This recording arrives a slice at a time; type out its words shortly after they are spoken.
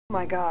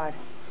My God.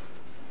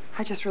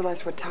 I just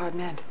realized what Todd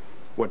meant.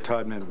 What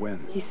Todd meant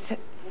when? He said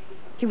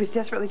he was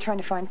desperately trying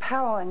to find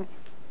Powell, and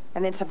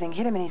then something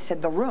hit him, and he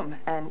said the room,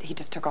 and he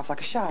just took off like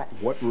a shot.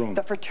 What room?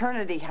 The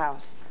fraternity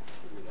house.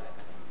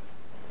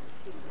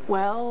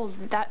 Well,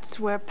 that's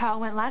where Powell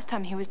went last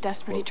time. He was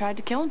desperate. He tried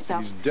to kill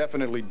himself. He's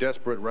definitely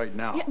desperate right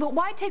now. Yeah, but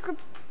why take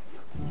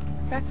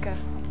Rebecca?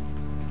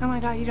 Oh,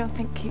 my God, you don't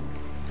think he...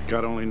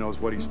 God only knows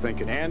what he's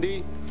thinking.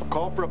 Andy,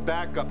 call for a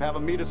backup. Have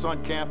him meet us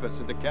on campus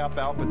at the Kappa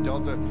Alpha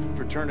Delta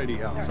fraternity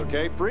house,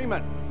 okay?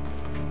 Freeman.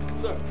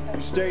 Sir.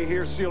 You stay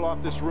here, seal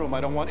off this room. I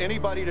don't want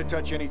anybody to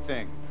touch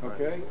anything,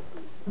 okay?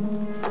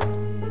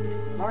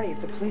 Marty, if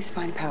the police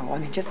find Powell, I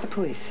mean, just the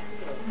police,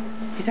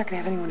 he's not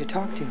going to have anyone to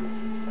talk to.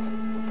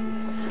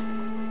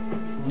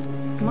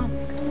 Come on.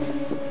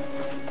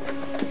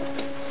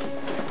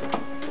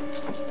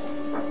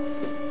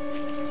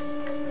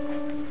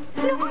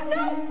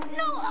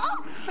 No!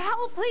 Oh,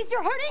 Powell, please,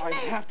 you're hurting me!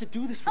 I have to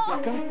do this,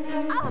 Rebecca.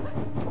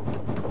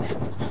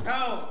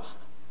 Powell!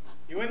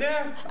 You in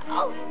there?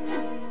 Oh!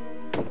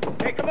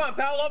 Hey, come on,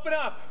 Powell, open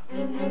up!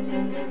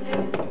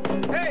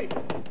 Hey!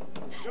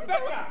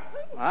 Rebecca!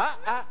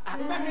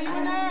 Rebecca, you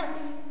in there?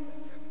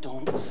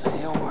 Don't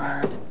say a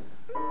word.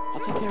 I'll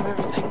take care of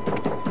everything.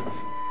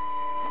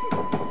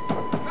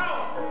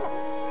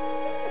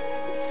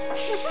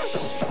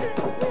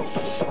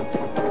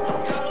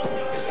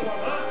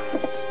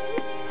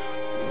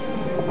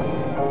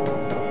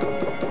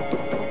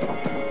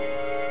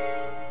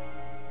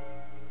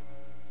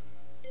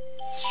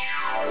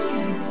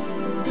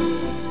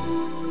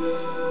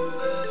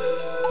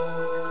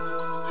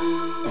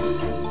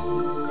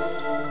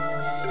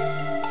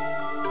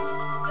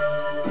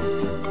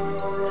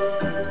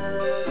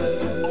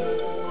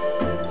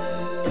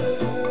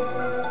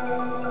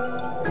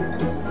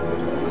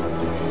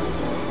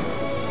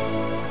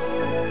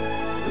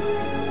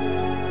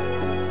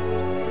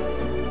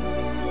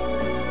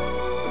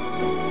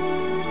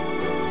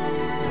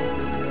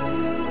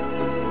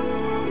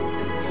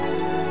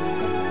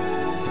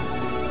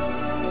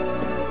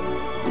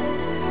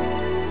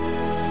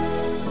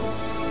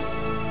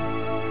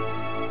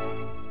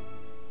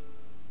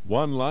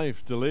 One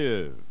Life to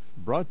Live,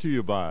 brought to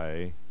you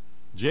by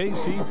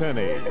J.C.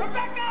 Penney.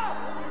 Rebecca!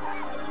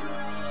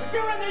 If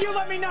you're in there, you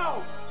let me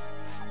know!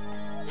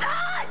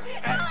 Todd!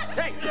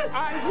 Hey,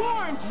 I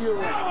warned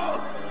you!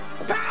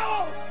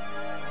 Powell!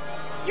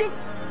 You...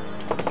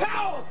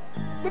 Powell!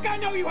 Look, I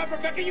know you have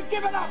Rebecca. You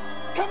give it up!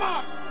 Come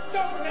on! It's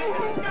over, man.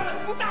 He's gotta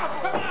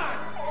stop! Come on!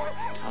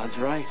 Todd's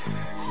right.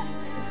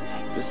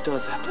 This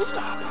does have to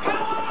stop.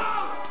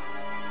 Powell!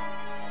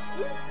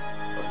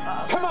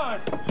 Come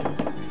on!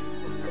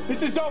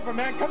 This is over,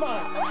 man. Come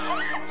on.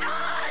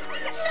 Todd!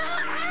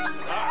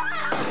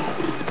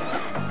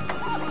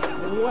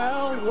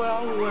 No!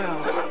 Well.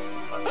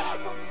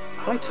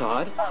 Hi,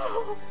 Todd.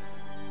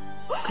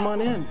 Come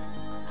on in.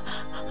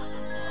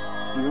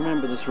 You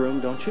remember this room,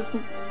 don't you?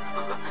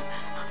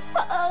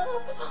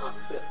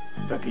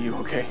 Rebecca, you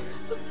okay?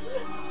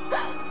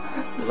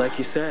 Like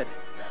you said,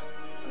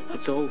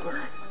 it's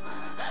over.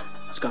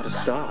 It's got to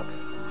stop.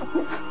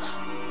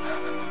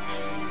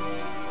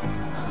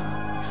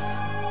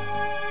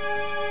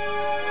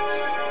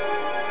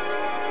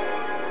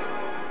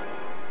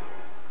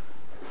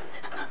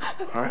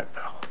 All right,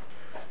 pal.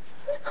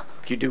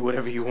 You do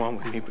whatever you want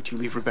with me, but you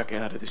leave Rebecca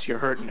out of this. You're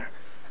hurting her.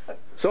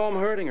 So I'm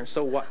hurting her,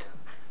 so what?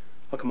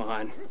 Oh, come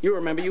on. You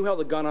remember you held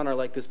a gun on her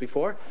like this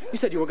before? You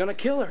said you were gonna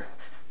kill her.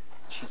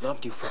 She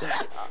loved you for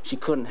that. She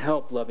couldn't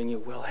help loving you.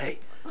 Well, hey,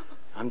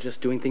 I'm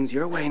just doing things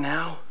your way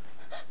now.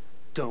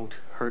 Don't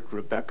hurt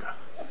Rebecca.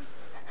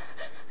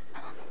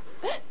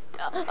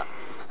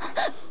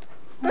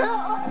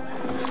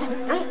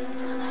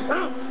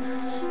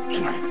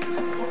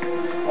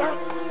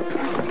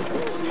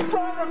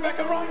 Run,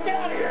 Rebecca, run! Get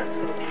out of here!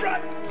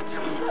 Run!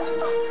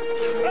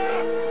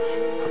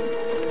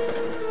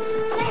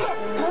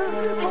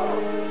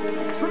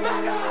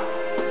 Rebecca!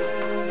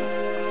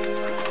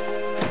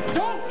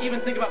 Don't even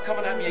think about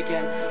coming at me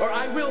again, or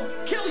I will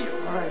kill you!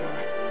 All right.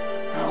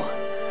 No.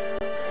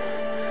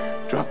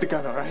 Drop the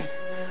gun, all right?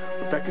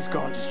 Rebecca's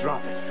gone. Just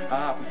drop it.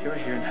 Ah, but you're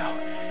here now.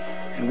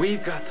 And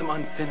we've got some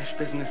unfinished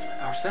business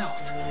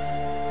ourselves.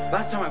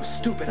 Last time I was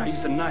stupid, I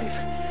used a knife.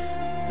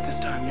 But this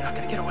time, you're not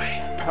gonna get away.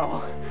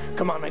 Powell,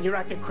 come on, man. You're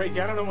acting crazy.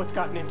 I don't know what's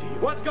gotten into you.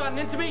 What's gotten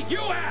into me? You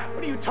have!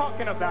 What are you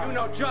talking about? You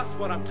know just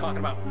what I'm talking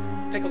about.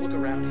 Take a look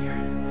around here.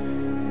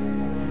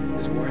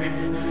 This is where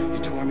you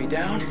tore me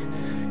down,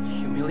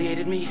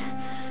 humiliated me,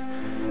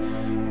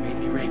 made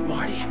me rape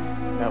Marty.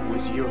 That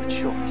was your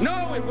choice.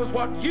 No, it was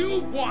what you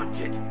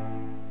wanted.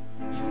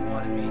 You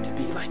wanted me to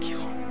be like you.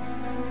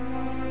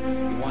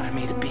 You wanted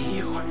me to be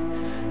you.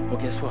 Well,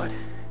 guess what?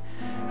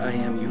 I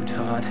am you,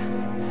 Todd.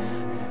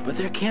 But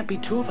there can't be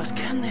two of us,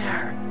 can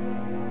there?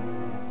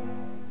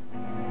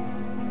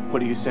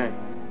 What are you saying?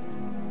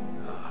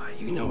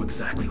 You know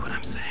exactly what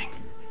I'm saying.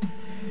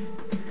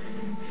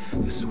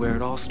 This is where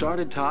it all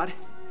started, Todd.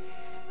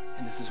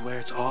 And this is where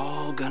it's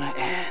all gonna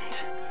end.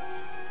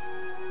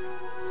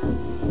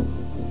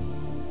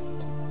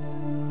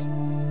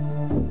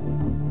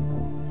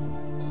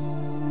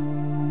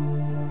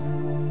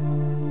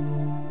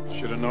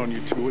 known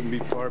you two wouldn't be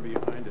far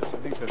behind us. I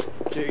think the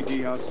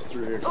KD house is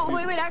through here. Oh,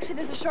 wait, actually,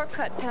 there's a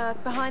shortcut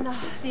behind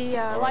the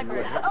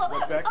library.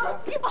 Rebecca?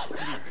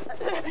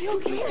 Are you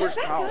okay? Where's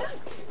Powell?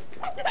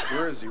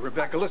 Where is he?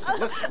 Rebecca, listen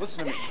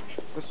to me.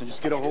 Listen,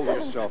 just get a hold of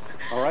yourself,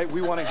 all right?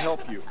 We want to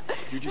help you.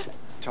 You just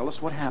tell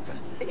us what happened.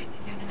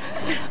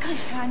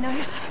 I know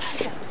you're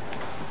scared.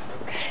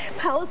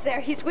 Powell's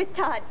there. He's with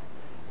Todd.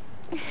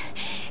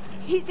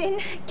 He's in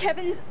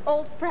Kevin's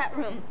old frat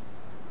room.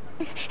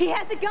 He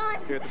has a gun.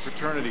 Here at the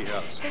fraternity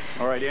house.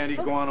 All right, Andy,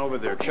 go on over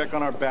there. Check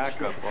on our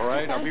backup, all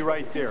right? I'll be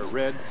right there.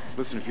 Red,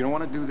 listen, if you don't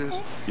want to do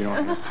this, you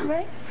don't have to.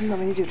 Right? What do you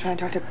want me to do, try and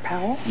talk to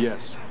Powell?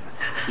 Yes.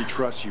 He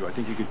trusts you. I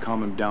think you could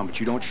calm him down, but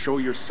you don't show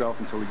yourself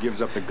until he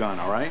gives up the gun,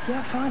 all right?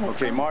 Yeah, fine.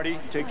 Okay, fine. Marty,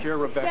 take care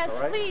of Rebecca, Yes,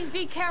 all right? please,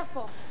 be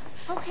careful.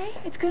 Okay,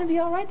 it's gonna be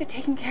all right. They're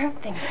taking care of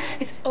things.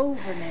 It's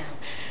over now.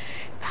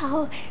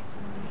 Powell,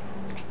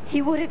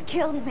 he would have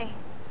killed me.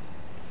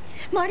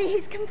 Marty,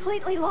 he's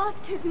completely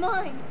lost his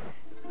mind.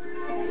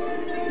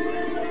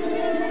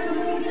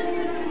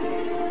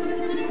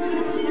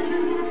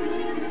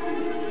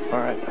 All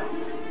right, pal.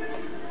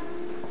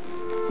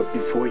 But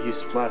before you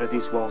splatter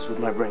these walls with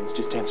my brains,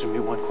 just answer me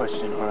one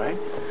question, all right?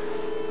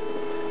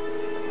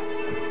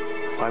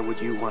 Why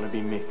would you want to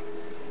be me?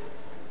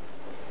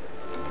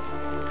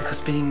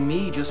 Because being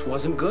me just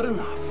wasn't good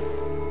enough.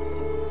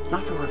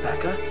 Not for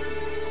Rebecca.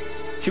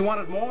 She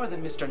wanted more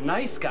than Mr.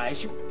 Nice Guy.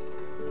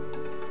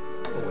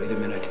 Oh, wait a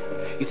minute.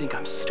 You think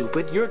I'm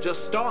stupid? You're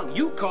just stalling.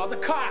 You called the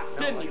cops,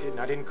 didn't you?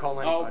 I didn't call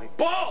anybody. Oh,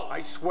 bull!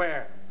 I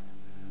swear.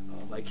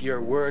 Oh, like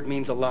your word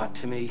means a lot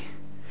to me.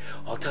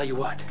 I'll tell you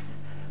what.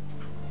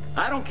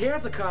 I don't care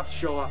if the cops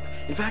show up.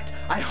 In fact,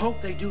 I hope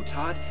they do,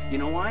 Todd. You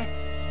know why?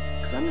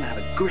 Because I'm going to have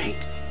a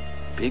great,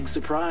 big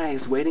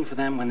surprise waiting for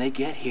them when they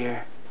get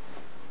here.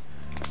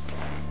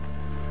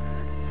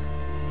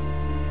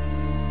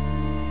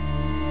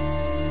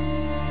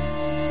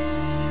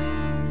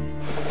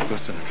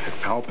 Listen,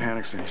 if Powell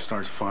panics and he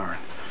starts firing,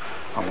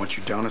 I want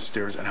you down the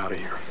stairs and out of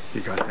here.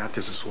 You got that?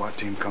 There's a SWAT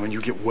team coming. You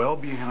get well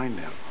behind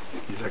them.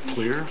 Is that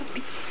clear?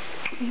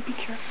 Will you be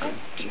careful?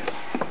 Yeah.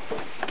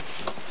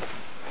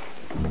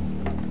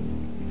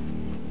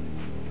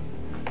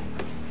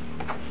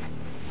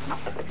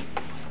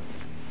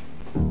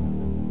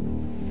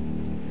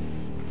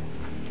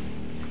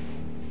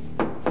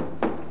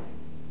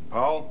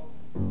 Powell?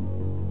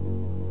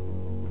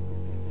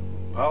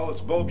 Powell,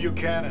 it's Bo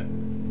Buchanan.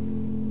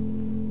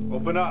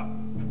 Open up.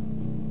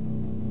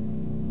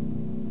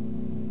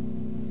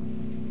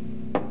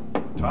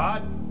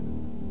 Todd?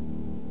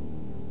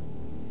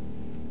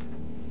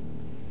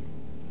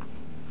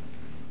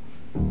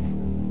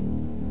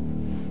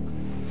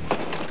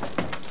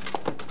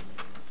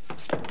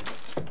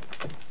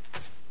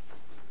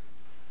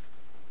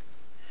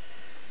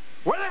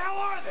 Where the hell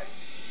are they?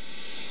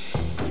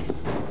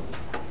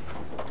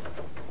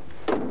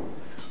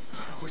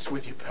 I was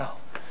with you, pal.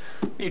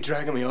 What are you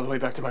dragging me all the way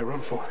back to my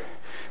room for?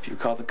 If you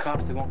call the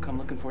cops, they won't come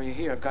looking for you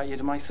here. I've got you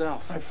to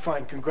myself. I'm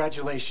fine.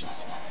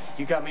 Congratulations.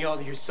 You got me all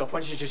to yourself. Why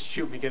don't you just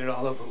shoot me, get it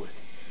all over with?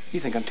 You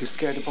think I'm too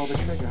scared to pull the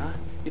trigger, huh?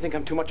 You think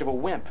I'm too much of a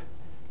wimp?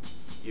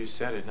 You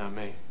said it, not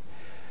me.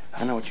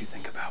 I know what you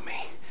think about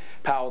me.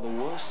 Powell the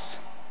wuss.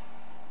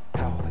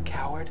 Powell the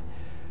coward.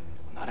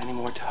 Not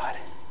anymore, Todd.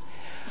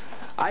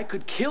 I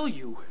could kill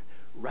you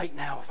right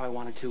now if I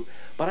wanted to,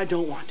 but I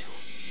don't want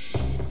to.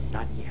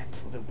 Not yet.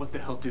 Well, then what the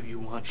hell do you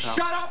want, pal?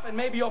 Shut up and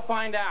maybe you'll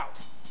find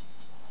out.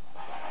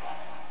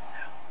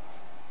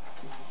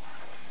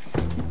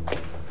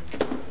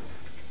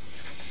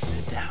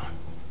 Sit down.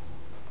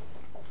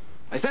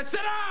 I said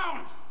sit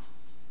down!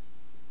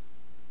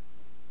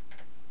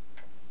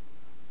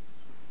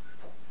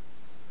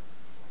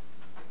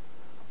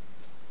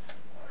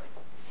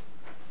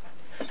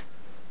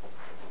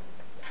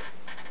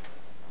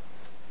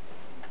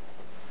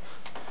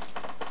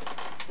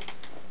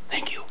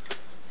 Thank you.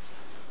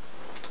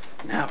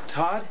 Now,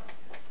 Todd,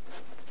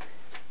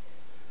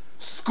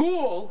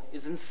 school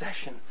is in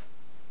session.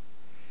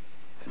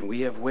 And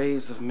we have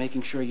ways of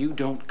making sure you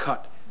don't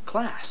cut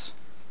class.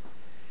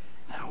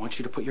 Now, I want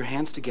you to put your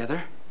hands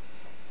together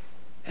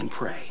and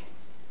pray.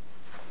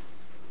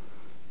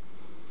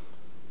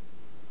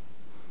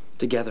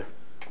 Together.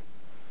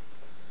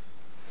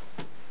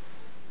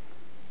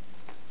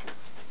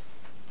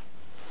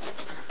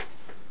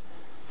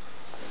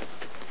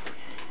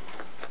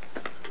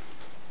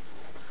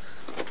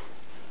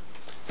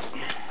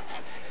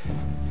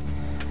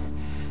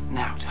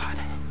 Now, Todd,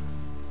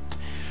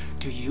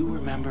 do you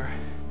remember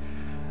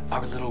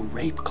our little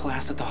rape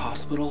class at the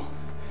hospital?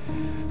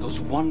 Those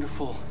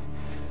wonderful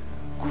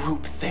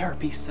group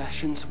therapy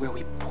sessions where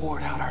we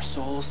poured out our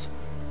souls?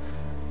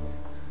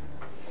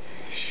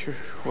 Sure.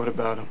 What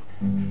about him?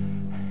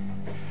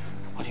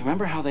 Well, do you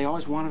remember how they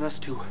always wanted us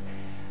to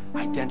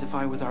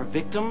identify with our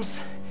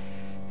victims?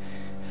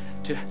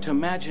 To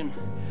imagine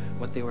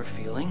what they were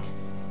feeling?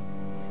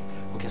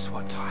 Well, guess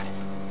what, Todd?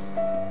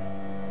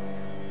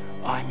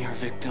 I'm your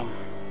victim.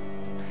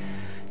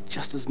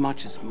 Just as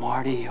much as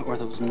Marty or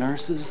those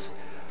nurses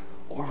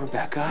or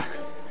Rebecca.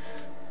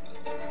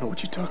 know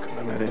what you're talking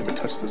about, man. I never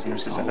touched those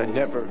nurses, and I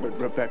never hurt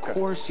Rebecca. Of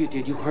course you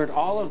did. You heard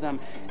all of them,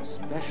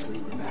 especially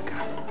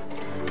Rebecca.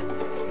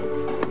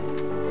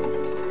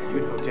 You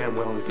know damn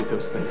well who did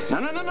those things. No.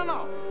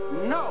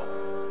 No!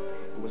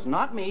 It was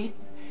not me.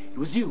 It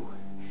was you.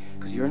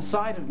 Because you're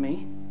inside of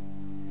me.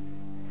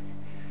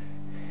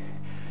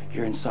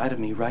 You're inside of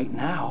me right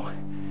now,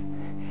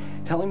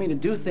 telling me to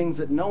do things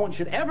that no one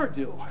should ever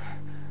do.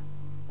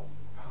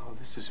 Oh,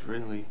 this is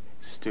really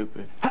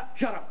stupid. Ha,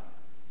 shut up!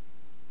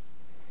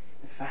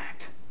 In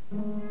fact...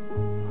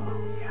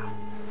 Oh, yeah.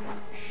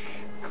 Shh.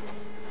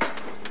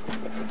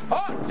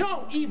 Oh,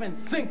 don't even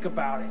think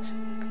about it!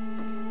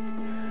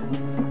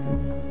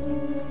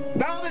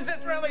 No, this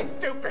is really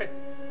stupid.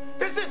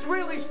 This is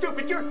really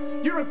stupid.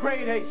 You're a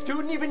grade A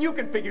student. Even you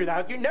can figure it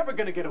out. You're never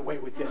going to get away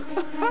with this.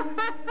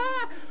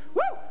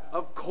 Woo!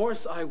 Of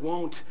course I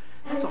won't.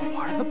 It's all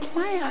part of the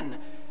plan.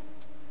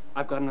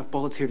 I've got enough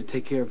bullets here to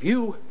take care of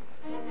you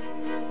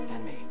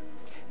and me.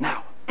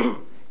 Now,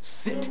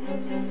 sit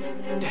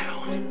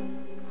down.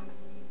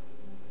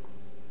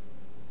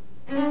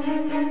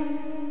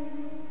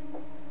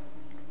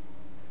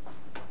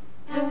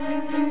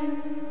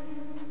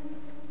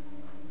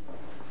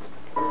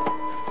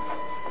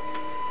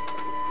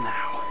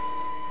 Now,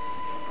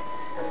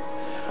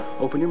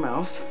 open your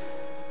mouth.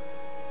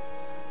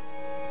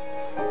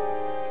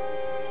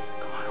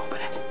 Come on, open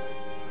it.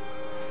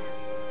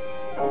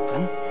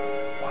 Open.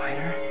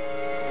 Wider.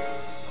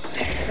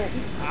 There.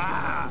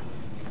 Ah!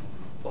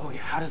 Oh, yeah,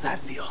 how does that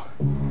feel?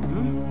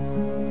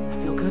 Does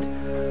that feel good?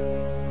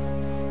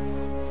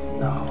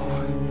 No.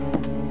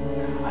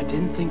 I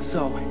didn't think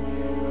so.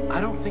 I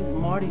don't think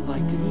Marty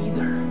liked it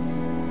either.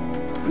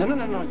 No.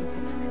 You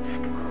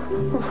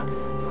put it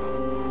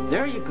back.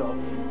 There you go.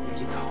 There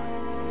you go.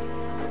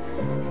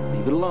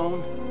 Leave it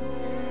alone.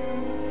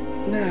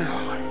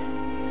 Now,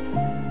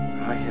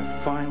 I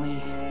have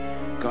finally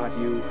got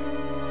you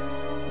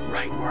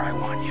right where I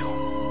want you.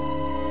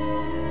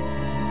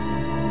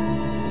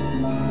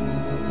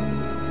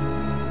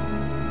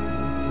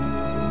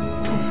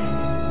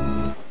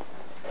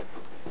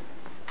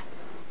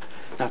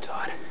 Now,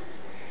 Todd,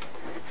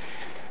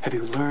 have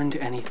you learned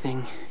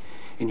anything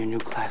in your new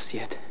class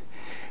yet?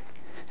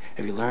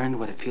 Have you learned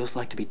what it feels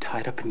like to be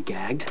tied up and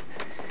gagged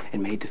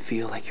and made to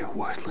feel like you're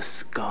worthless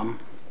scum?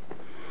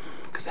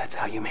 Because that's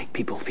how you make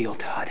people feel,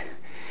 Todd.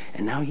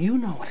 And now you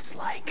know what it's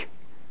like.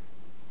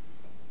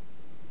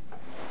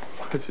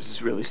 This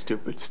is really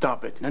stupid.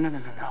 Stop it. No.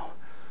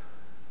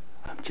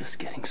 I'm just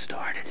getting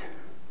started.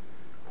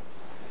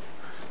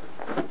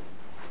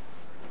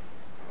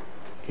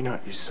 You're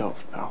not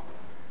yourself, pal.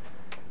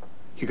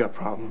 You got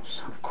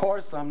problems. Of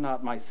course I'm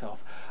not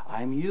myself.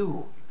 I'm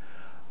you.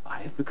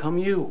 I have become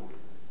you.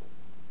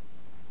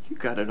 You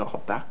got it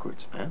all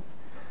backwards, man.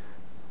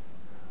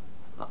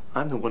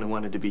 I'm the one who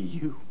wanted to be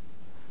you.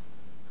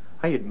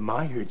 I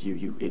admired you,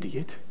 you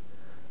idiot.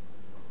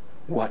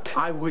 What?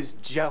 I was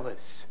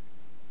jealous.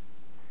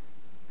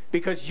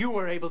 Because you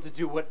were able to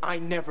do what I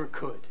never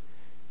could.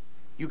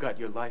 You got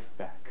your life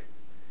back.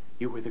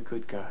 You were the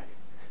good guy,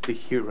 the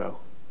hero.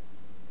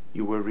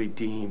 You were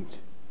redeemed.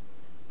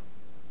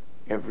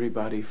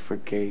 Everybody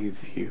forgave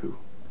you.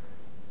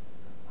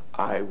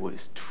 I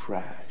was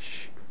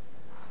trash.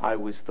 I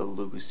was the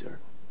loser.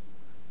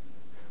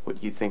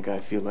 What, you think I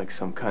feel like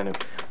some kind of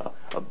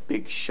a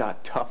big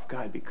shot tough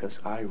guy because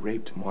I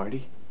raped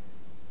Marty?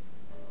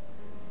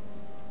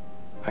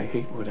 I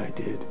hate what I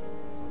did.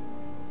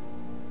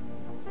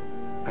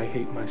 I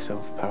hate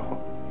myself,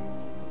 Powell.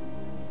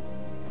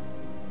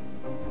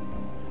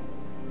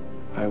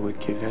 I would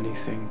give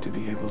anything to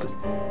be able to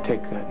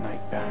take that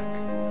night back.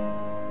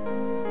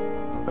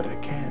 But I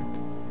can't.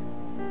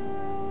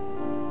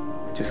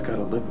 I just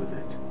gotta live with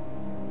it.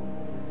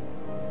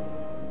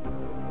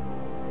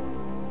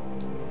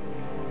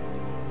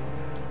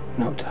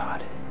 No,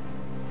 Todd.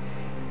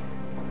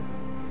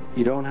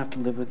 You don't have to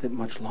live with it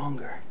much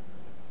longer.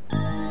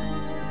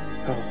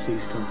 Oh,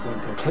 please don't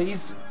want that.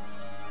 Please?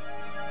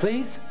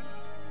 Please?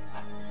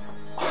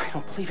 Oh, I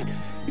don't believe it.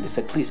 You just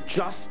said please,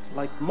 just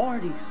like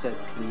Marty said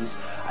please.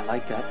 I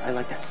like that. I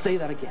like that. Say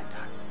that again,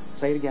 Todd.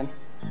 Say it again.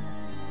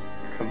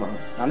 Come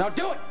on. Now,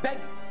 do it.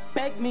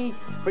 Beg me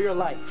for your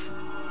life.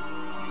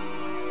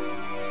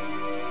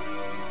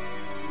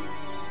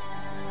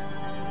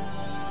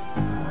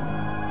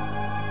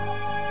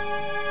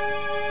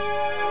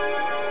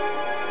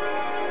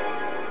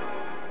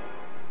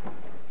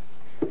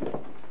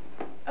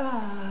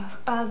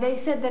 They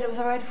said that it was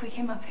all right if we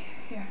came up here.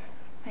 Here,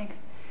 thanks.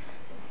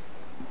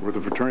 We're at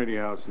the fraternity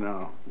house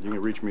now. You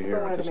can reach me here I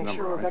at wanted this to make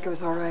number. sure right? Rebecca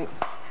was all right.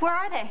 Where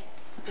are they?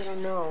 I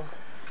don't know.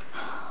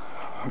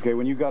 Okay,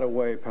 when you got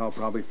away, Powell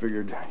probably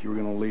figured you were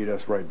going to lead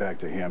us right back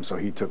to him, so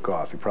he took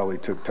off. He probably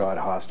took Todd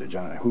hostage.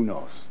 Who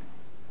knows?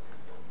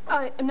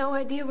 No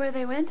idea where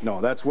they went? No,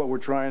 that's what we're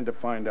trying to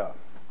find out.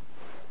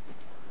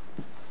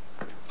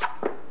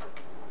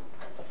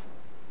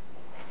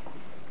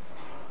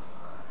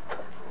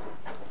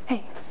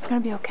 Hey, you're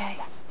gonna be okay.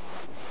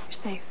 You're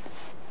safe.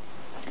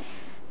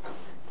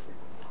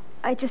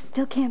 I just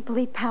still can't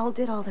believe Powell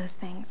did all those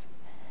things.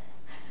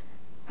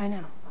 I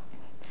know.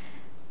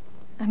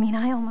 I mean,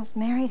 I almost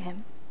married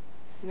him.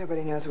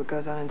 Nobody knows what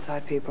goes on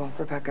inside people,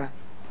 Rebecca.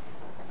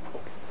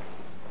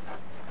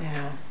 You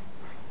know,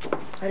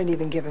 I didn't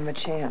even give him a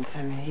chance.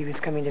 I mean, he was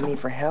coming to me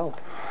for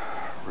help.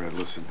 Red,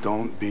 listen,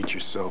 don't beat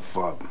yourself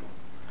up.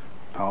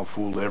 Powell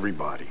fooled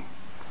everybody.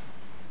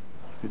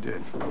 You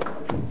did.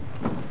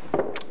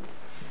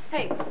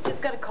 Hey,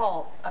 just got a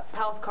call.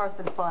 Powell's car's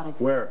been spotted.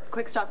 Where?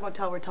 Quick Stop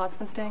Motel where Todd's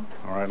been staying.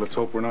 All right, let's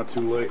hope we're not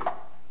too late.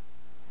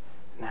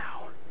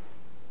 Now,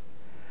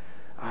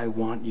 I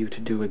want you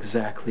to do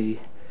exactly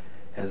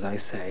as I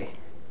say.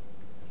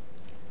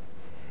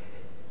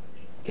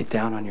 Get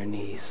down on your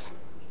knees.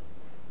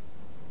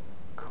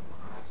 Come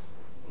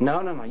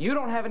on. No. You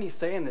don't have any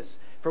say in this.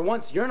 For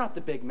once, you're not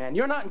the big man.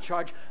 You're not in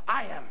charge.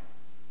 I am.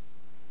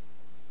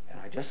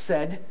 And I just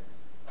said,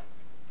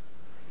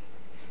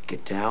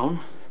 get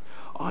down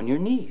on your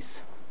knees.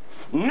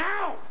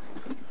 Now!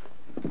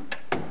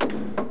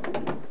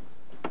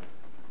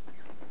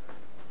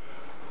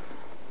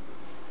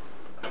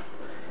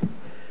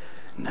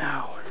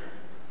 Now.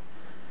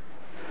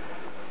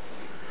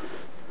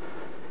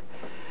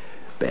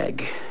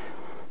 Beg.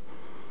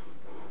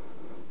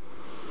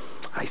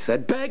 I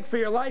said beg for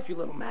your life, you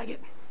little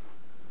maggot.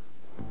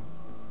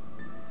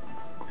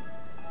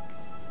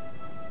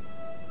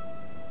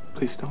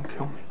 Please don't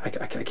kill me. I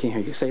can't hear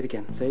you. Say it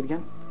again. Say it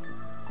again.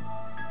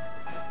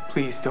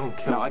 Please don't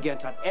kill me. No, again,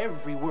 Todd.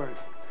 Every word.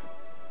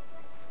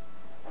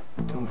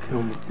 Don't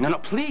kill me. No,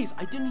 please.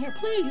 I didn't hear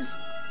please.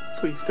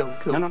 Please don't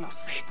kill me. No.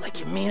 Say it like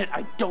you mean it.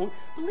 I don't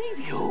believe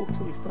you.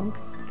 Please don't.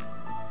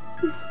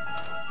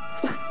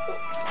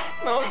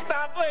 No,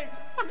 stop, please.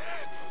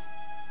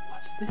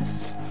 What's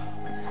this?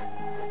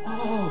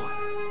 Oh,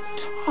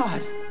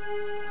 Todd.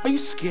 Are you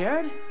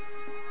scared?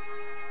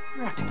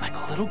 You're acting like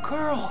a little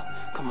girl.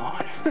 Come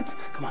on.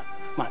 Come on.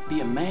 Be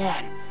a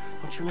man.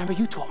 Don't you remember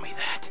you told me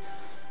that?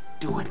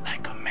 Do it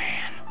like a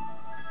man.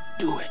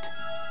 Do it.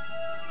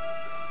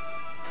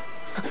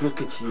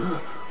 Look at you.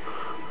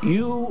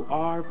 You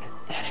are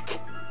pathetic.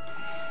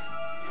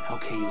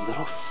 Okay, you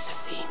little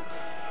sissy.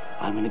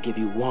 I'm gonna give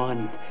you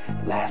one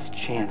last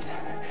chance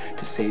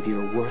to save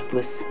your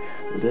worthless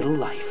little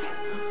life.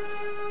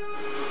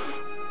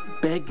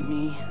 Beg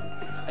me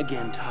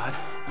again, Todd.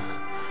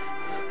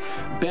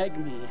 Beg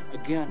me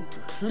again to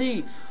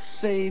please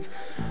save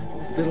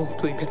your little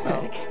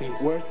pathetic,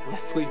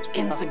 worthless,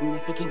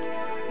 insignificant,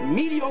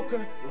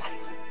 mediocre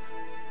life.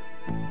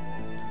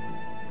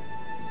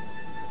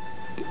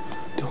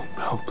 Don't,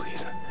 Powell,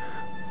 please.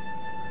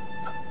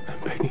 I'm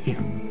begging you.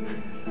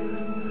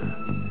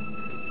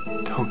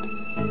 Don't.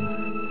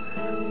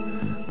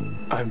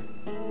 I'm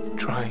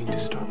trying to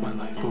start my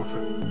life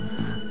over.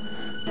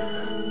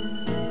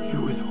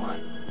 You were the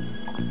one.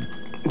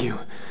 You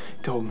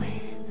told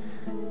me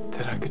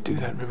that I could do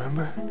that,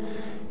 remember?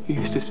 You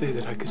used to say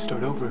that I could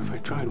start over if I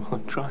tried. Well,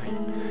 I'm trying.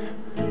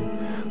 I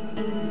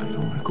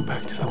don't want to go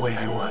back to the way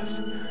I was.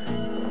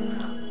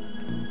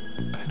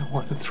 I don't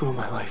want to throw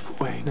my life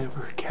away,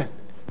 never again.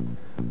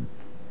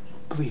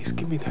 Please,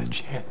 give me that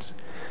chance.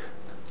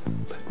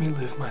 Let me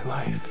live my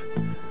life.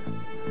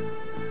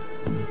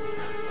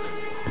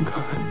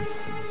 God.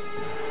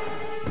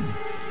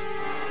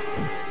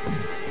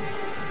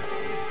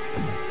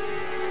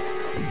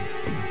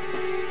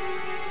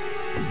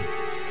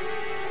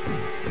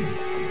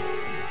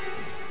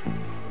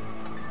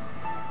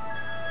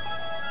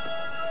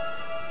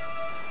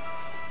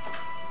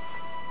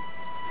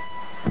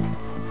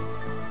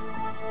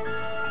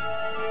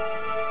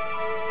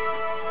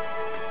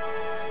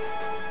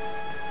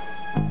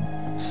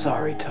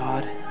 Sorry,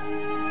 Todd.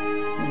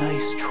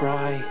 Nice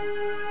try.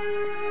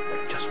 But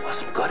it just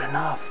wasn't good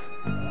enough.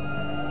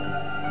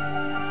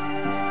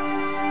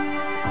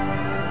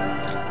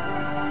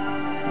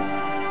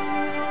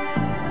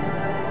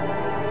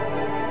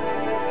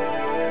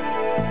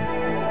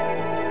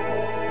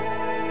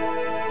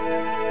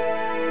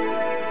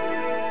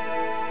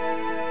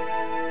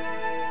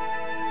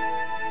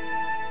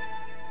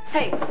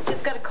 Hey,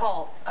 just got a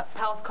call.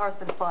 Powell's car's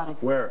been spotted.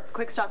 Where?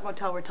 Quick Stop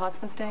Motel where Todd's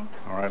been staying.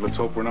 All right, let's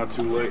hope we're not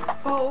too late.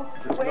 Oh,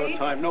 There's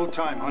wait. no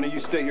time, honey. You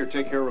stay here,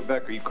 take care of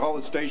Rebecca. You call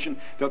the station,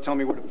 they'll tell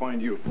me where to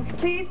find you.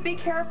 Please be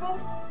careful.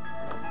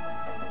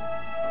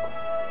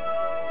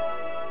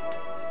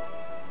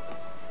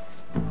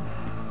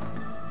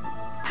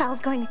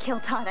 Powell's going to kill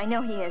Todd. I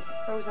know he is.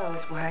 Rose on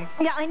his way.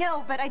 Yeah, I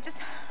know, but I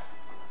just...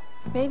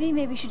 Maybe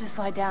you should just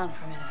lie down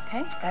for a minute,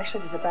 okay?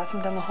 Actually, there's a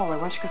bathroom down the hallway.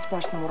 Why don't you go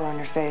splash some water on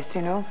your face,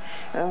 you know?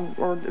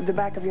 Or the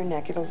back of your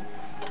neck.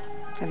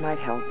 It might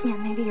help. Yeah,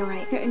 maybe you're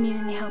right. You need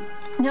any help?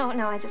 No,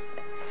 I just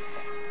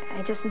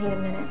need a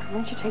minute. Why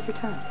don't you take your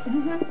time?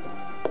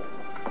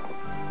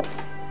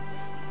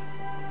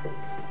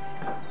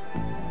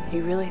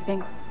 You really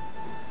think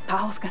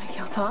Powell's gonna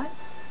kill Todd?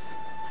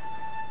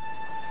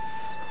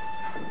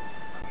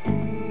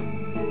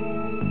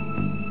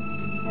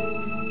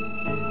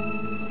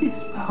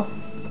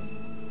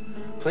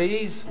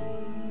 Please?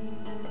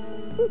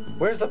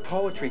 Where's the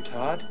poetry,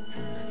 Todd?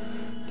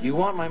 Do you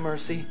want my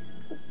mercy?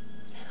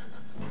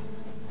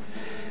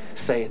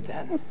 Say it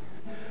then.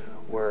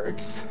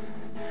 words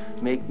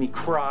make me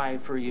cry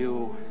for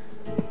you.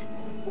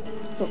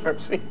 Oh,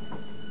 mercy.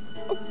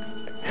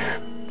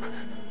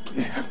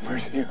 Please have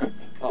mercy on me.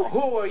 Oh,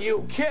 who are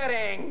you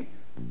kidding?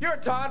 You're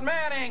Todd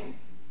Manning.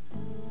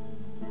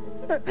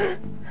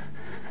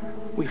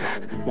 We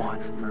don't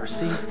want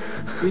mercy.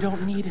 We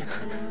don't need it.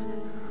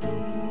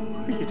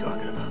 What are you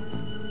talking about?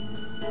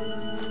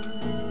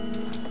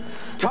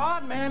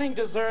 Todd Manning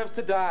deserves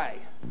to die.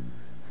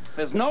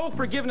 There's no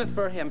forgiveness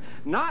for him.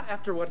 Not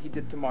after what he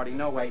did to Marty,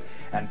 no way.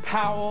 And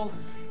Powell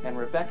and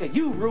Rebecca,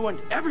 you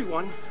ruined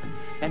everyone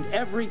and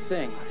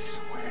everything. I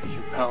swear to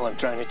you, pal, I'm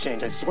trying to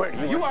change. I swear to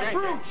you, You I'm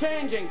are through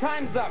changing.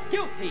 Time's up.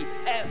 Guilty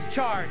as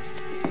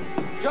charged.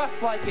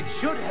 Just like it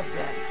should have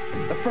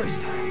been the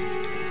first time.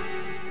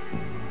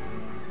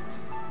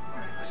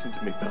 Listen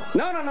to me, pal.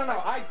 No.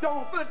 I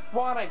don't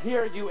want to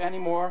hear you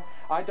anymore.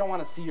 I don't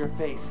want to see your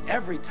face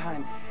every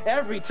time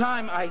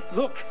I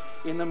look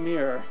in the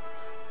mirror.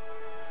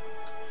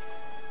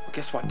 Well,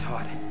 guess what,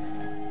 Todd?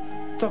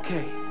 It's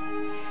okay.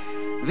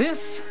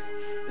 This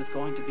is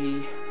going to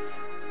be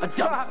a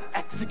double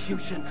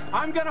execution.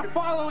 I'm gonna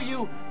follow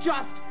you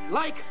just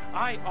like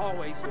I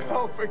always do.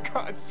 Oh, for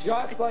God's sake.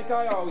 Just like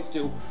I always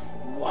do.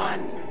 1,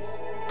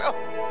 2,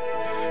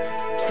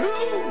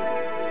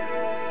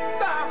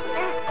 stop!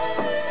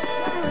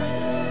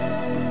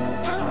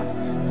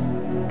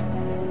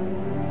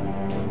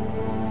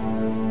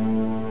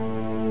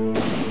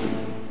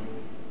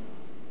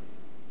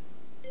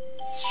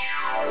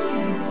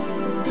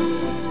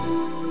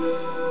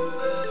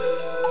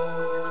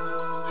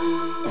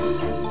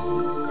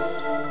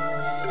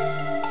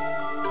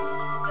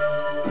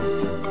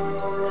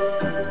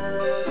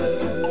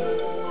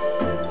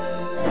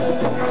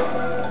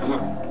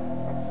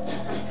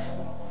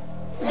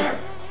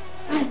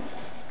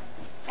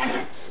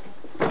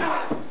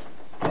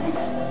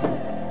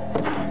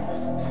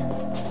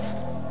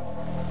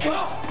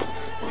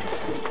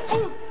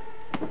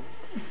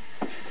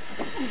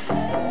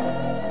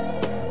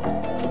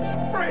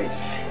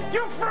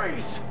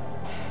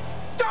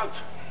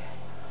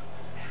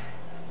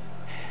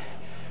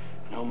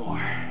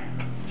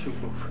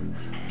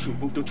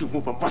 Don't you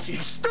move a muscle,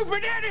 you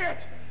stupid idiot!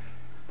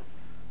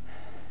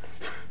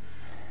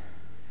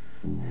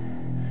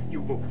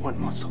 You move one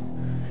muscle,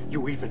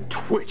 you even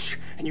twitch,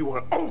 and you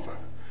are over.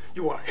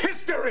 You are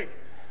history!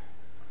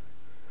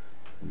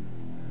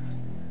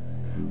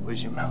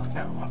 Where's your mouth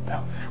now, huh,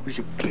 pal? Where's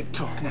your big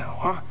talk now,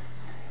 huh?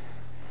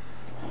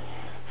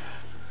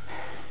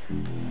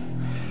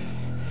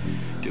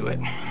 Do it.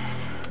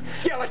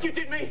 Yeah, like you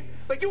did me!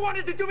 Like you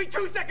wanted to do me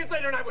 2 seconds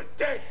later and I was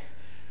dead!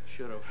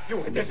 Should've. You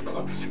were this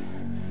close.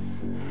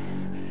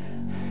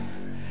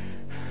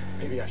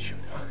 Maybe I should,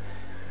 huh?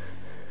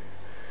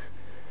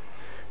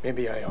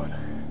 Maybe I oughta.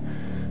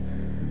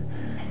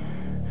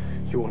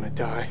 You wanna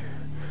die?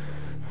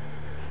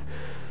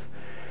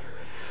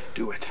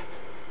 Do it.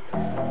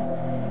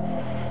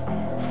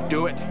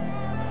 Do it!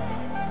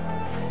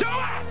 Do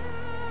it!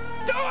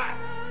 Do it!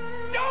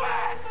 Do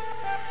it!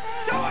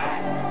 Do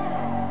it!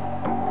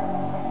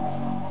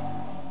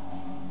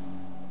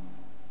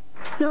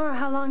 Nora,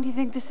 how long do you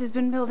think this has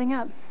been building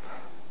up?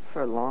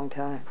 For a long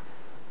time.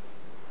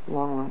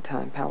 Long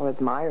time. Powell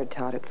admired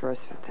Todd at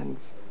first, but then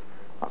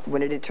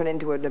when did it turn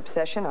into an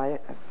obsession? I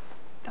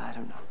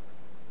don't know.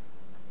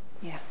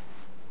 Yeah.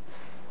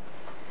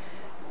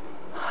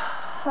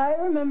 I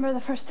remember the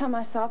first time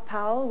I saw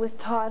Powell with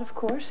Todd, of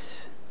course.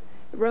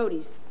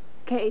 Roadies,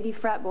 KAD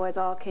frat boys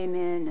all came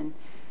in, and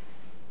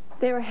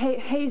they were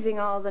hazing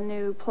all the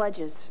new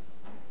pledges.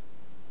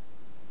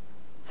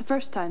 It's the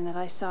first time that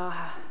I saw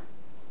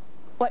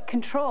what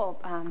control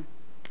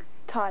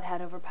Todd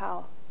had over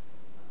Powell.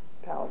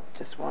 Powell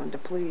just wanted to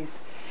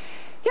please.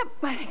 Yep,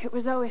 I think it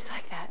was always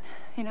like that.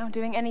 You know,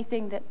 doing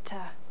anything that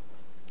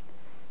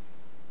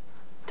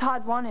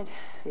Todd wanted.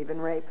 Even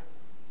rape.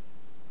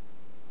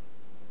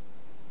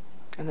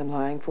 And then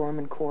lying for him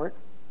in court.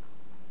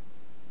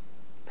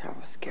 Powell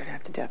was scared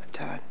half to death of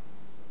Todd.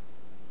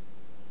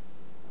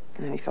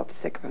 And then he felt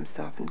sick of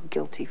himself and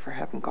guilty for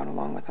having gone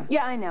along with him.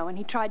 Yeah, I know, and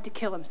he tried to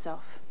kill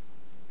himself.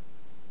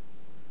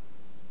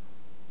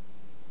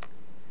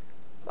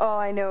 All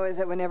I know is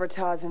that whenever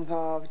Todd's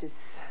involved, it's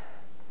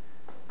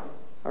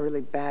a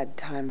really bad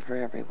time for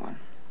everyone.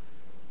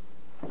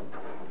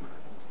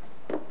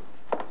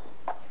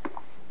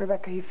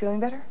 Rebecca, are you feeling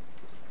better?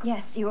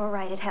 Yes, you were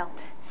right. It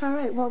helped. All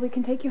right, well, we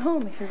can take you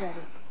home if you're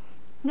ready.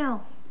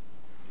 No.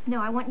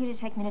 No, I want you to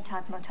take me to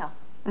Todd's motel.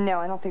 No,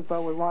 I don't think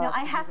Bo would want No, us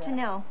I have to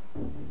know.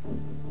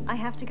 I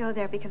have to go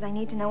there because I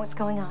need to know what's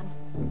going on.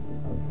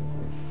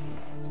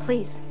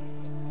 Please.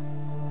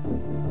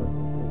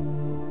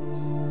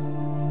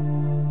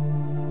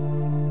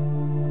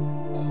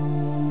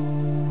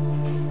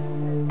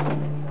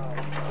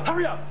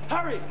 Hurry up!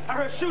 Hurry! I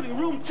heard shooting.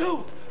 Room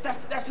 2.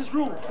 That's his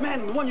room.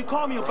 Man, the one you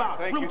called me about.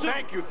 Thank room you, 2.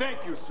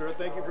 thank you, sir.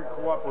 Thank you for your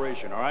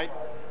cooperation, all right?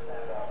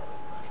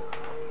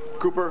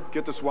 Cooper,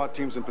 get the SWAT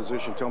teams in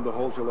position. Tell them to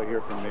hold till they hear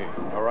from me.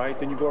 All right?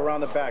 Then you go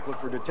around the back. Look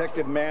for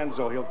Detective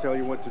Manzo. He'll tell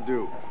you what to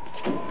do.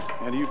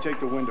 Andy, you take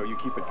the window. You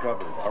keep it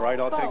covered. All right?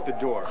 I'll take the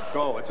door.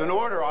 Go. It's an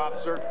order,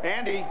 officer.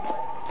 Andy,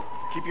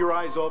 keep your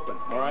eyes open.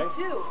 All right?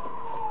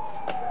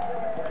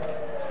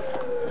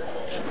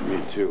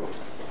 Me too.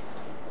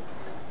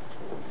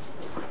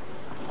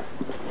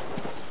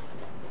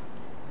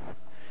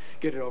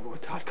 Get it over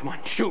with, Todd. Come on,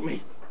 shoot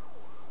me.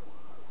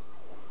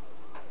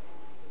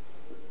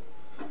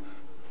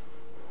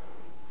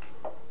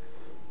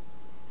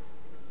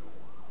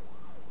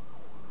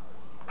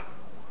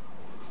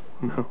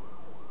 No.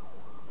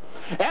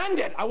 End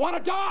it! I want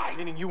to die!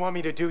 Meaning you want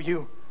me to do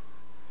you?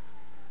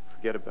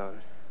 Forget about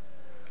it.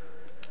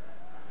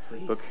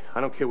 Please. Look, I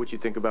don't care what you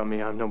think about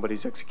me. I'm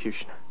nobody's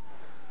executioner.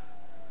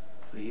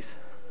 Please.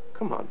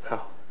 Come on,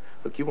 pal.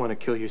 Look, you want to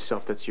kill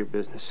yourself, that's your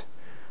business.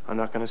 I'm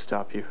not going to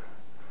stop you.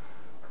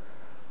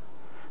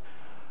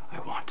 I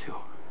want to.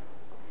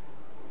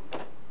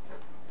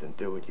 Then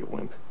do it, you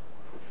wimp.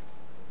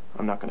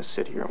 I'm not going to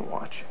sit here and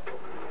watch.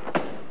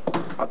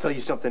 I'll tell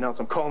you something else.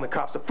 I'm calling the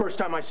cops the first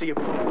time I see you.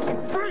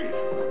 Freeze!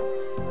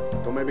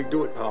 Don't make me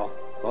do it, pal.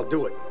 I'll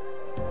do it.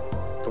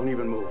 Don't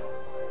even move.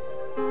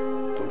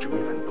 Don't you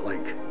even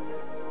blink.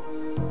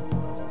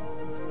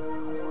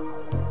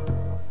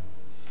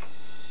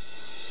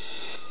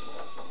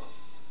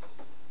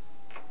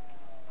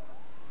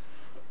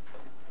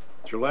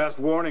 It's your last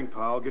warning,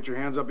 pal. Get your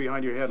hands up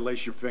behind your head,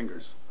 lace your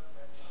fingers.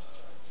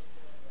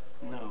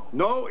 No.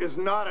 No is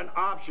not an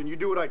option. You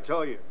do what I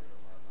tell you.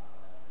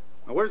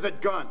 Now, where's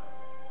that gun?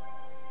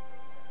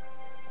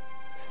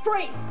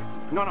 Freeze!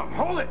 No,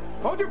 hold it!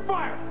 Hold your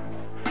fire!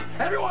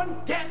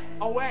 Everyone, get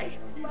away!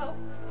 Whoa.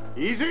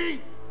 Easy!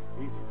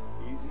 Easy,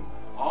 easy.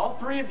 All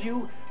three of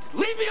you, just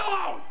leave me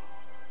alone!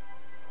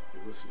 You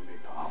listen to me,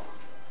 pal.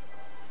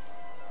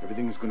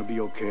 Everything is gonna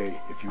be okay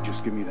if you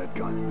just give me that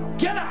gun.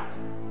 Get out!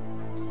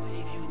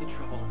 Save you the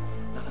trouble.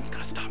 Nothing's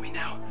gonna stop me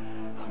now.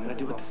 I'm gonna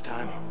do it this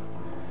time.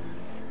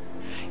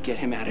 Get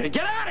him out of here.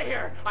 Get out of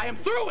here! I am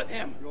through with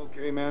him! You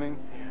okay, Manning?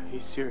 Yeah,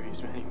 he's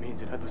serious, man. He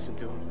means it. I'd listen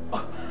to him.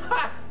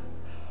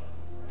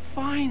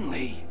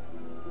 Finally!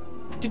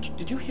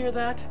 Did you hear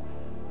that?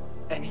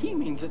 And he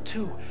means it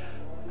too.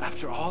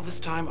 After all this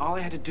time, all I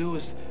had to do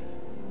was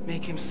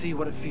make him see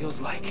what it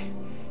feels like.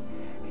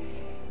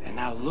 And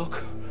now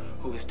look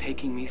who is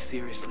taking me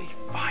seriously,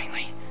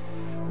 finally.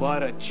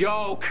 What a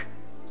joke!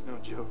 It's no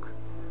joke.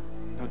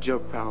 No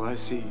joke, pal. I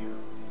see you.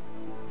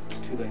 It's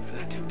too late for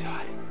that too,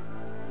 Todd.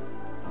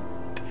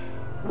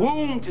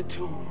 Womb to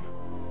tomb.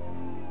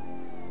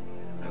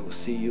 I will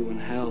see you in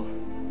hell.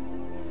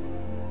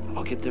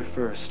 I'll get there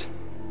first,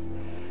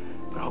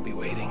 but I'll be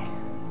waiting.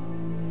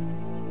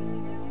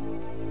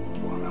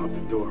 Go on out the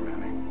door,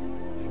 Manning.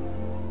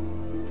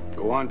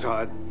 Go on,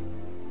 Todd.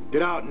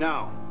 Get out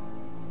now.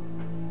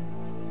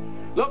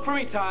 Look for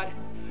me, Todd.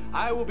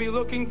 I will be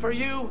looking for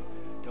you.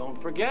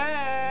 Don't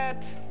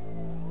forget.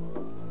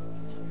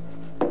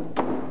 All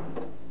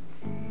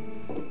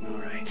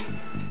right.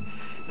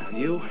 Now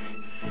you,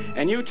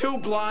 and you too,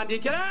 Blondie,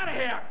 get out of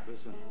here!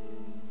 Listen,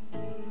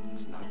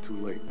 it's not too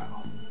late,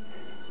 pal.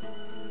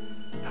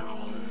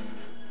 Powell.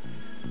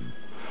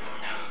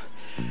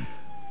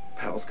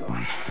 Powell's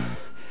gone.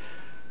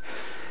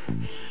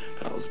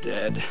 Powell's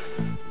dead.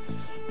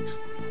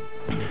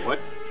 What?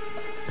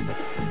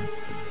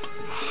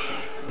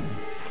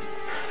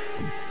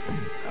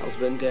 Powell's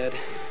been dead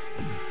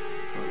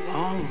for a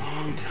long,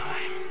 long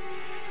time.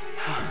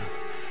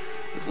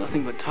 It's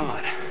nothing but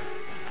Todd.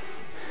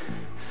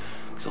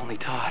 It's only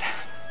Todd.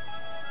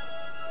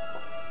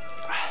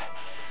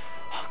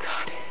 Oh,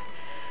 God.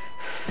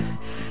 I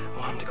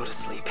want him to go to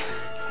sleep.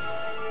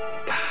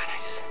 God,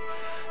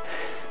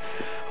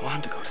 I want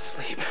him to go to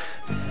sleep.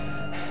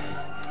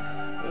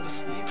 Go to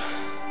sleep.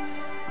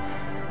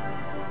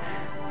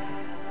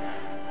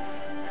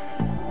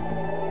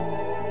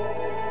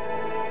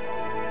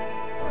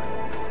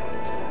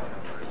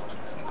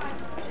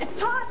 It's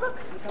Todd, look.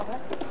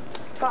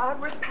 Todd,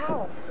 where's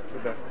Powell?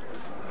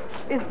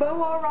 Is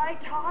Bo all right,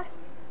 Todd?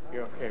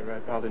 You're okay,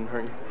 right? Pal didn't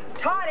hurt you?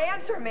 Todd,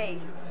 answer me.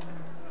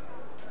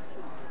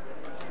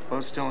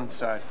 Bo's still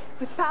inside.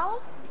 With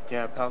Powell?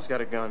 Yeah, Pal's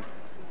got a gun.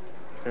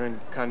 They're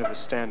in kind of a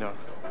standoff.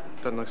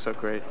 Doesn't look so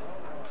great.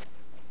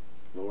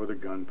 Lower the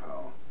gun,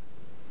 pal.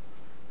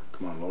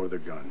 Come on, lower the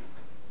gun.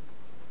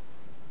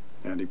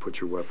 Andy, put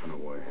your weapon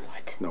away.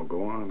 What? No,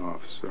 go on,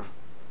 officer.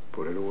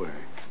 Put it away.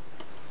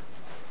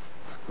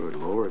 It's good.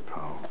 Lower it,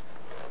 pal.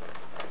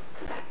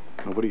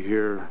 Nobody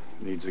here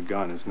needs a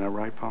gun. Isn't that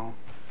right, pal?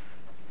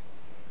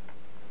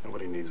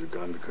 Nobody needs a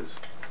gun because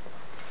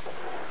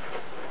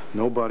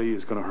nobody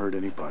is going to hurt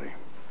anybody,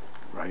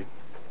 right?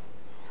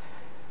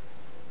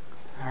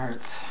 It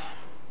hurts.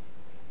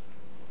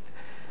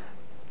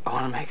 I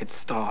want to make it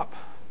stop.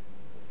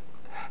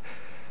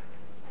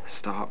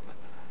 Stop.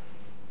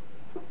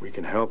 We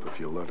can help if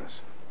you'll let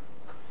us.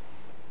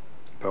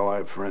 Pal, I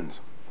have friends.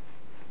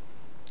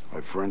 I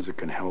have friends that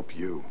can help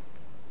you.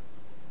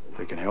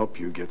 They can help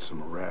you get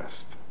some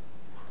rest.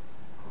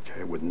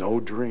 Okay, with no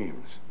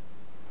dreams.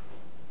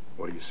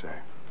 What do you say?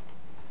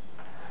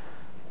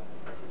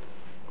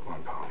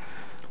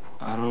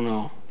 I don't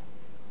know.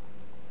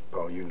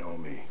 Paul, you know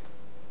me.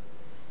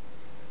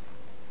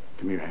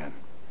 Give me your hand.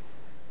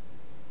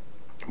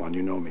 Come on,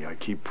 you know me. I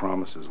keep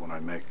promises when I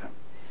make them.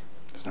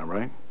 Isn't that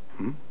right?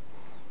 Hmm?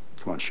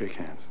 Come on, shake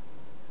hands.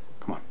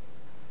 Come on.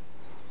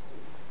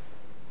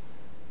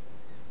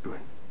 Good.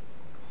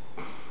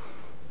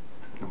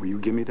 Now, will you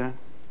give me that?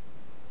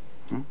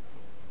 Hmm?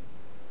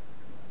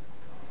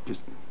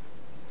 Just...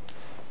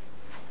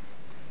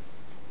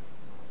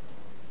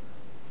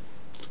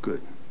 It's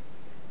good.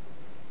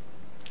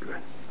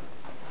 Good.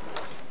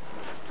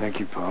 Thank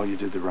you, Paul. You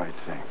did the right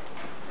thing.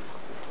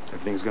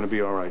 Everything's gonna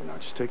be all right now.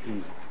 Just take it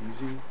easy.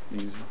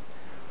 Easy, easy.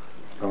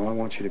 Paul, I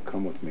want you to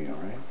come with me, all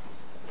right?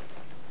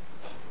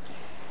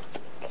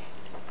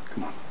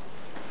 Come on.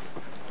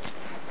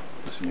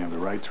 Listen, you have the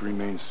right to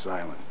remain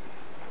silent.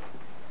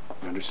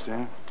 You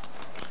understand?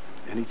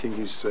 Anything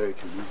you say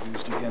can be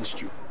used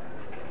against you.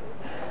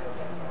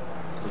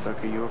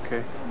 Rebecca, you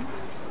okay?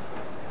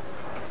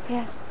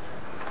 Yes.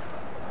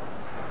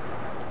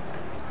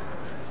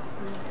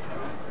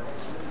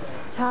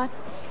 Todd?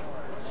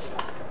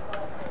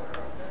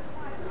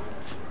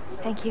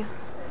 Thank you.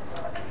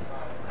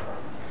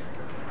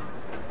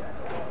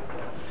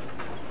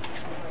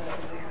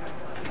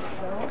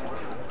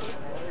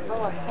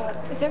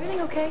 Is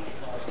everything okay?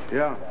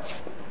 Yeah.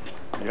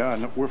 Yeah,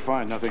 no, we're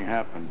fine. Nothing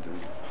happened.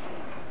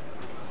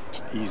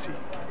 Just easy.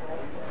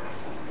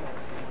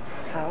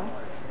 Powell?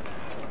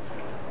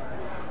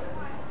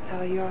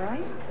 Powell, you all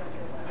right?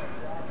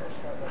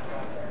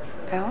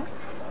 Powell?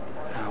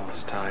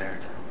 Powell's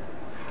tired.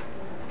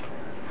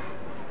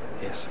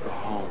 He has to go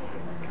home.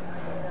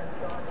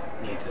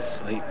 Needs his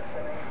sleep.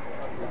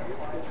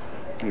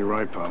 You're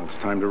right, Powell. It's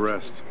time to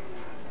rest.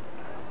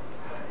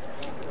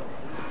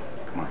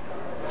 Come on.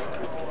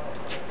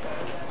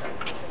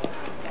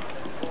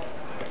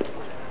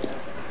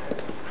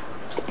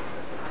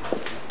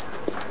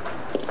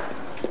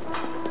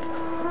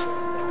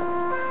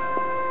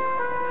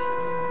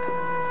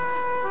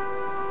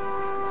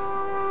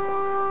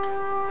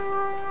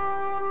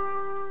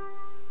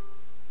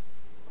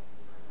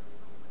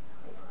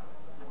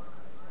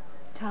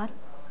 Todd?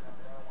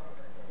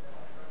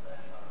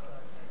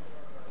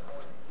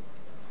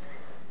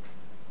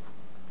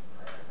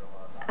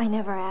 I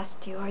never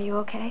asked you, are you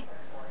okay?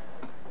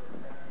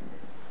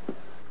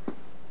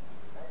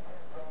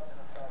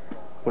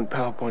 When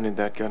Powell pointed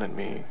that gun at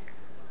me,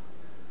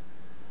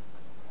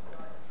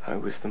 I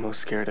was the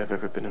most scared I've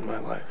ever been in my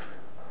life.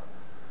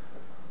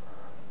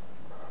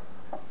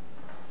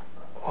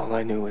 All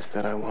I knew was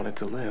that I wanted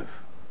to live.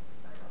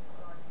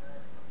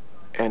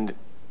 And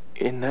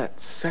in that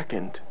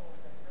second,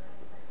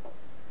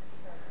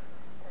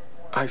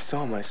 I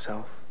saw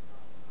myself.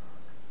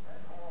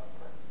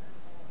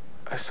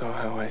 I saw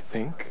how I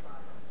think,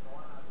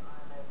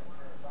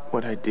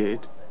 what I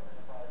did.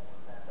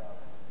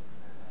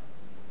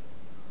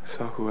 I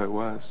saw who I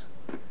was.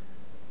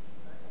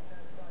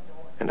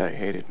 And I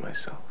hated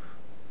myself.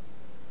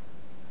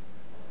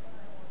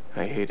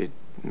 I hated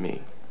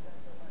me.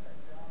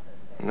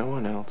 No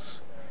one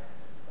else.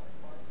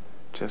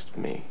 Just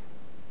me.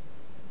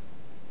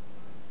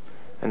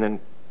 And then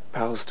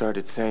Powell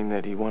started saying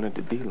that he wanted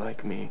to be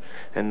like me,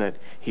 and that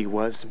he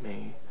was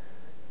me.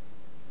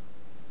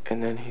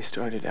 And then he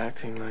started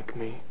acting like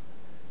me.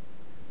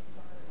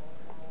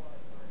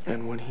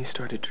 And when he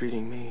started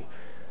treating me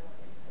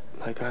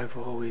like I've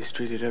always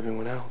treated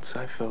everyone else,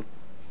 I felt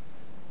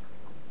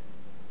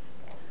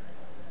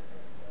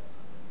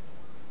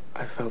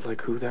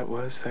like who that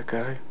was, that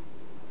guy.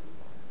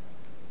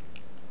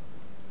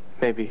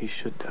 Maybe he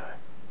should die.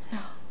 No.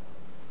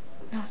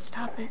 No,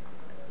 stop it.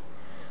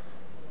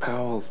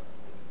 Powell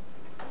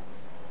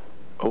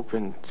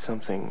opened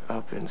something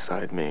up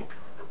inside me.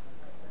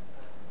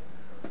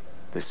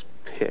 This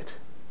pit.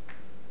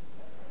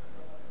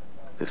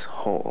 This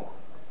hole.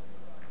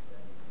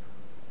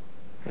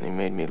 And he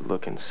made me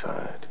look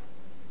inside.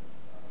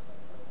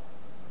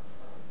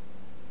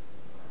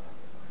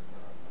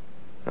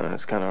 And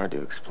it's kind of hard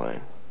to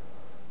explain.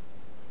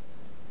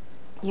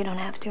 You don't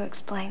have to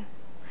explain.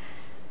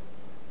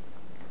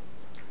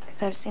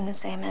 Because I've seen the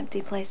same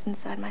empty place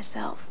inside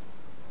myself.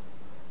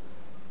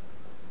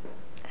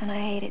 And I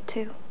hate it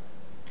too.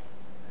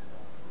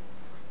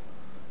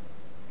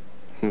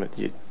 But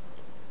you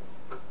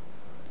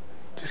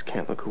just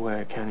can't look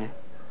away, can you?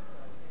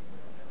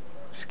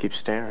 Just keep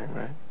staring,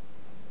 right?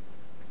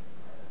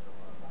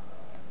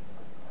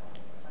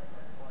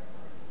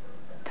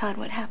 Todd,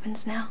 what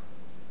happens now?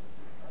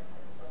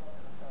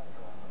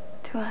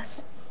 To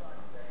us?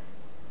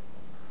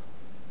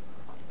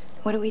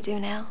 What do we do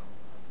now?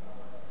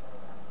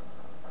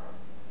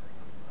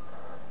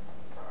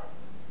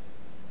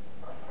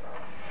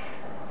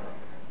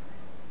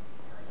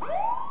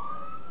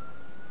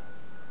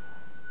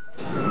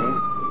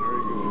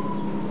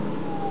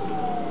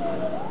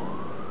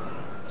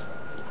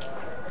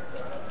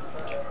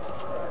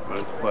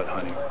 What,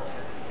 honey?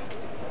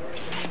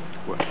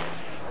 What?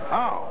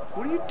 How?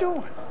 What are you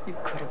doing? You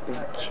could have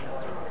been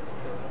killed.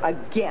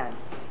 Again.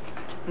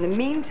 In the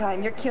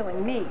meantime, you're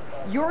killing me.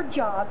 Your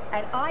job,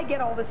 and I get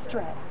all the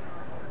stress.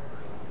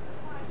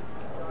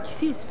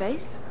 see his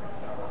face?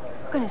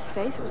 Look on his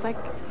face. It was like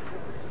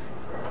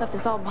left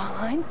us all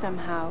behind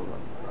somehow.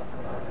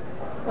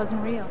 It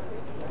wasn't real.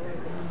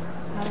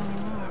 Not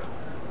anymore.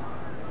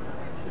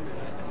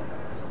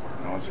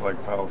 No, it's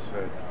like Powell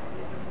said.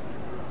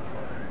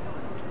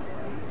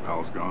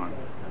 Powell's gone.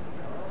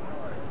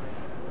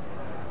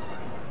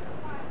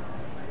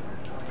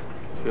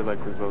 I feel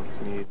like we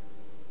both need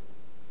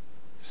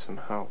some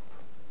help.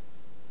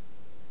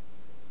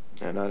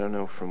 And I don't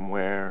know from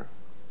where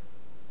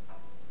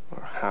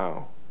or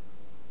how.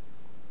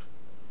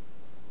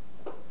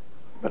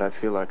 But I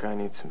feel like I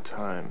need some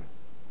time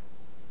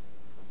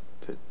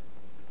to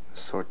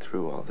sort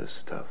through all this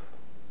stuff.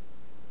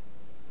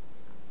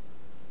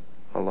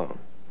 Alone.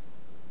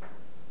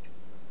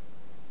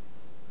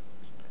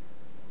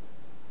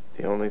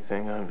 The only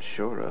thing I'm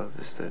sure of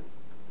is that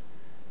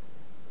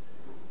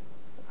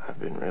I've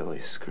been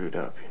really screwed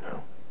up, you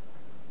know?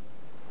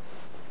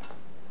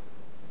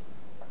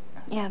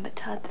 Yeah, but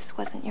Todd, this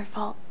wasn't your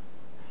fault.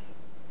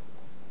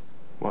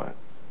 What?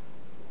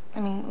 I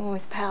mean,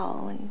 with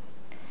Powell and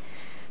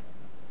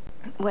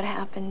what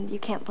happened, you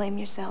can't blame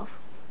yourself.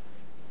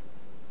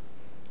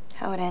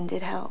 How it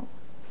ended, how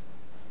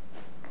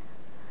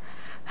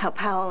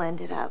Powell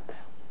ended up.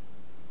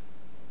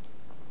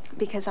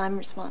 Because I'm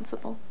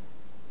responsible.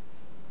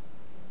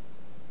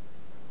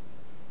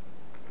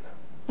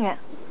 Yeah.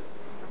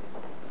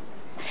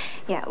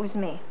 Yeah, it was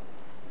me.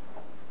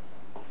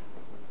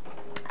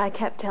 I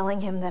kept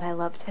telling him that I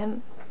loved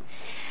him,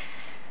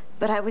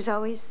 but I was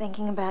always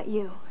thinking about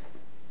you.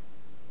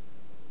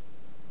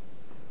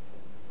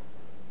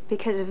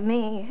 Because of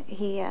me,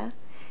 he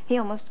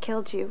almost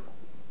killed you.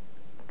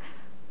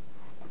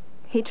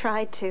 He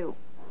tried to,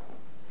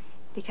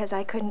 because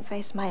I couldn't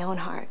face my own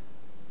heart.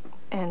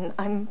 And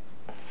I'm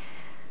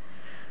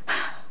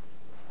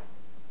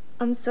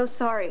so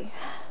sorry.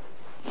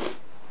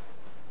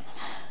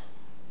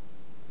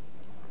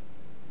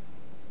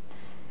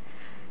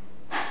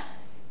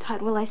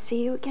 Todd, will I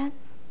see you again?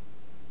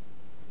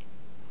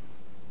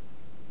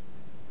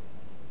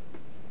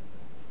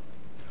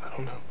 I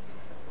don't know.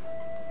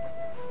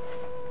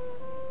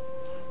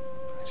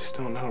 I just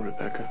don't know,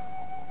 Rebecca.